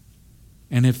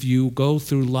 And if you go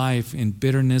through life in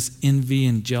bitterness, envy,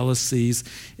 and jealousies,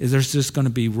 there's just going to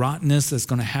be rottenness that's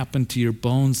going to happen to your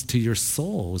bones, to your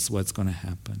soul is what's going to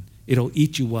happen. It'll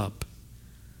eat you up.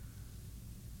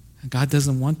 And God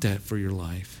doesn't want that for your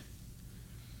life.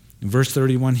 In verse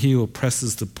 31, he who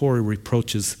oppresses the poor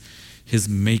reproaches his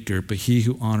maker, but he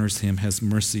who honors him has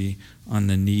mercy on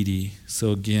the needy.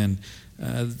 So again,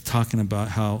 talking about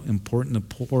how important the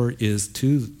poor is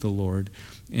to the Lord.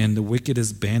 And the wicked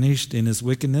is banished in his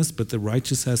wickedness, but the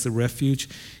righteous has a refuge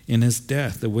in his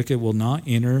death. The wicked will not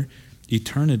enter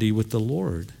eternity with the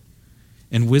Lord.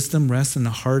 And wisdom rests in the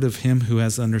heart of him who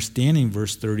has understanding,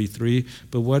 verse 33.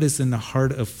 But what is in the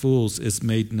heart of fools is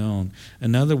made known.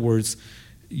 In other words,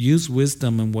 use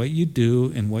wisdom in what you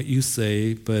do and what you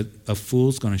say, but a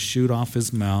fool's going to shoot off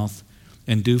his mouth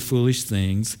and do foolish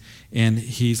things, and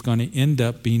he's going to end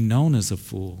up being known as a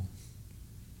fool.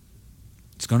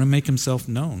 It's going to make himself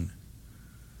known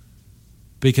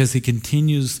because he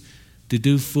continues to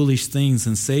do foolish things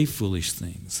and say foolish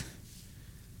things.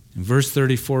 In verse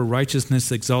 34,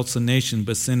 righteousness exalts a nation,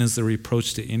 but sin is a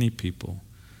reproach to any people.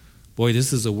 Boy,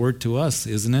 this is a word to us,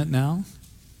 isn't it now?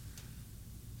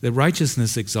 That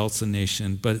righteousness exalts a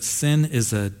nation, but sin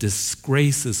is a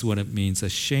disgrace is what it means, a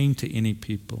shame to any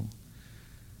people.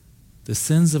 The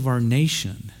sins of our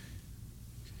nation.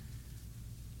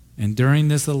 And during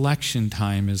this election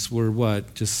time, as we're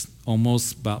just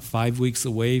almost about 5 weeks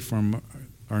away from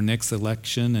our next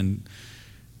election and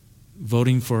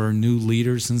voting for our new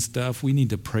leaders and stuff, we need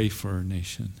to pray for our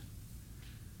nation.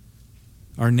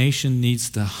 Our nation needs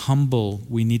to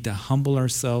we need to humble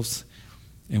ourselves,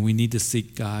 and we need to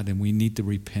seek God, and we need to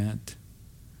repent.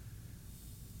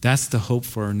 That's the hope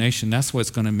for our nation. That's what's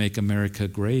going to make America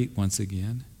great once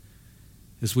again,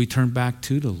 as we turn back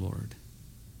to the Lord.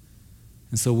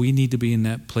 And so we need to be in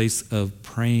that place of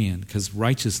praying because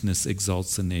righteousness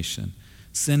exalts a nation.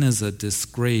 Sin is a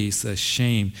disgrace, a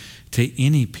shame to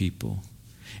any people.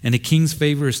 And the king's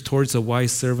favor is towards a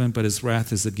wise servant, but his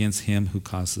wrath is against him who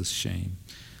causes shame.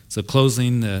 So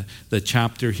closing the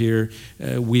chapter here,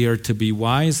 we are to be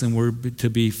wise and we're to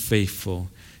be faithful,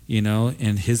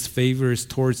 and his favor is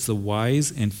towards the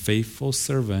wise and faithful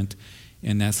servant,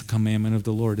 and that's a commandment of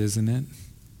the Lord, isn't it?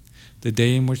 The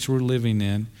day in which we're living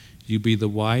in, you be the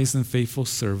wise and faithful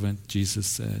servant, Jesus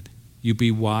said. You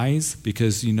be wise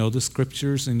because you know the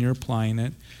scriptures and you're applying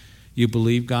it. You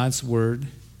believe God's word.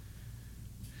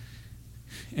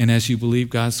 And as you believe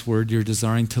God's word, you're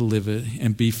desiring to live it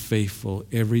and be faithful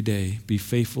every day. Be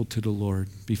faithful to the Lord.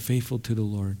 Be faithful to the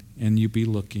Lord. And you be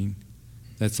looking.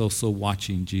 That's also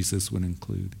watching, Jesus would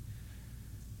include.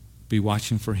 Be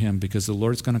watching for him because the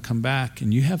Lord's going to come back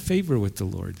and you have favor with the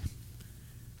Lord.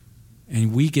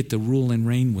 And we get to rule and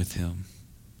reign with him.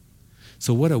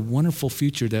 So what a wonderful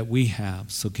future that we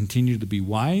have. So continue to be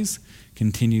wise,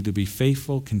 continue to be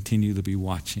faithful, continue to be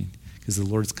watching because the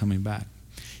Lord's coming back.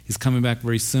 He's coming back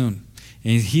very soon.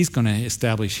 And he's going to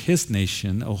establish his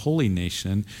nation, a holy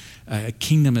nation, a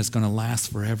kingdom that's going to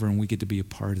last forever, and we get to be a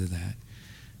part of that.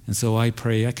 And so I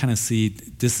pray, I kind of see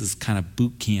this is kind of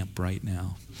boot camp right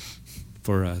now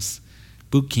for us.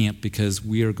 Boot camp because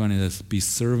we are going to be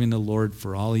serving the Lord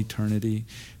for all eternity.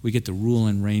 We get to rule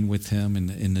and reign with him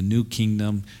in the new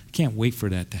kingdom. I can't wait for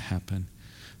that to happen.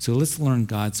 So let's learn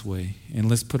God's way, and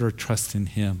let's put our trust in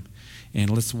him, and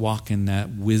let's walk in that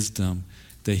wisdom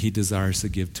that he desires to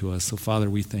give to us. So, Father,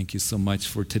 we thank you so much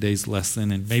for today's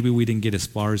lesson, and maybe we didn't get as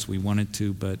far as we wanted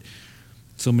to, but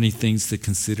so many things to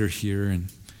consider here.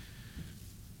 And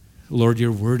Lord,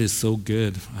 your word is so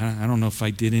good. I don't know if I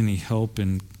did any help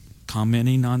in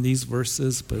commenting on these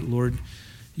verses, but Lord,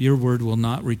 your word will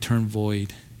not return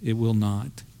void. It will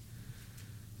not.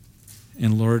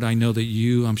 And Lord, I know that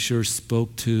you, I'm sure,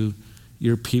 spoke to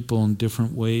your people in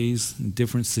different ways, in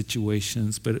different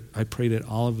situations, but I pray that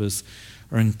all of us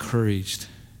are encouraged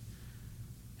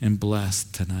and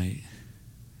blessed tonight.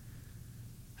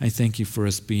 I thank you for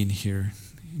us being here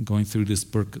and going through this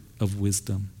book of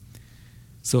wisdom.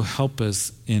 So help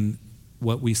us in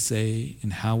what we say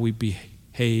and how we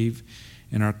behave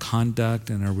in our conduct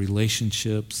and our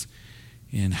relationships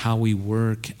and how we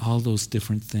work, all those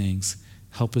different things.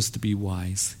 Help us to be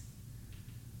wise.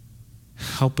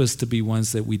 Help us to be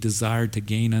ones that we desire to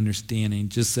gain understanding,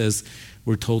 just as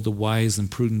we're told the wise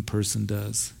and prudent person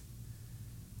does.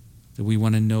 That we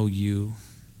want to know you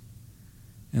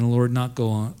And Lord, not go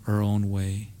on our own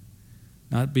way,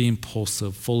 not be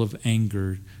impulsive, full of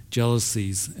anger,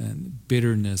 jealousies, and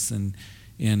bitterness, and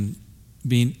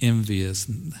being envious,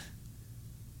 and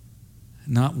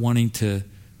not wanting to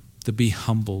be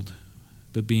humbled,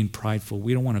 but being prideful.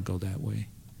 We don't want to go that way.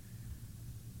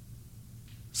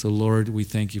 So Lord, we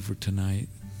thank you for tonight,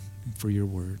 and for your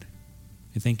word.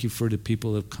 And thank you for the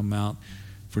people that have come out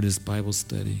for this Bible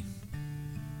study.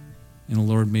 And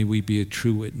Lord, may we be a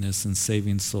true witness in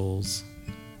saving souls.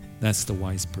 That's the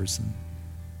wise person.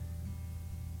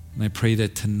 And I pray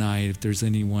that tonight, if there's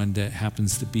anyone that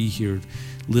happens to be here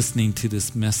listening to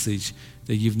this message,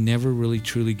 that you've never really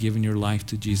truly given your life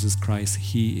to Jesus Christ.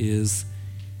 He is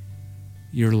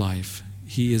your life.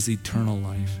 He is eternal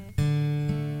life.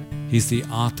 He's the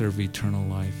author of eternal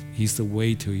life. He's the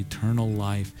way to eternal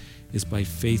life, is by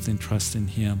faith and trust in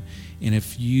him. And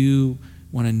if you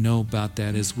want to know about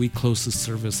that, as we close the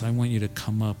service, I want you to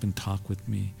come up and talk with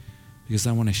me, because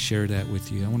I want to share that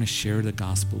with you. I want to share the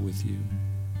gospel with you.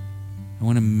 I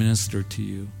want to minister to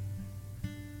you.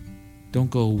 Don't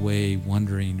go away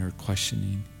wondering or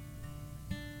questioning.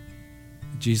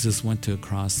 Jesus went to a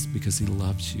cross because he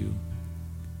loves you.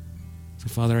 So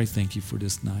Father, I thank you for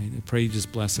this night. I pray you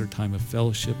just bless our time of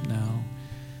fellowship now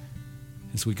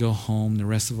as we go home the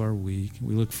rest of our week.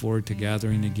 We look forward to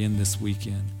gathering again this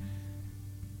weekend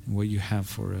and what you have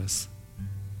for us.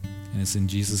 And it's in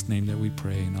Jesus' name that we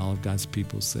pray, and all of God's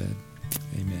people said,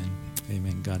 amen.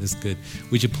 Amen. God is good.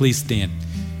 Would you please stand?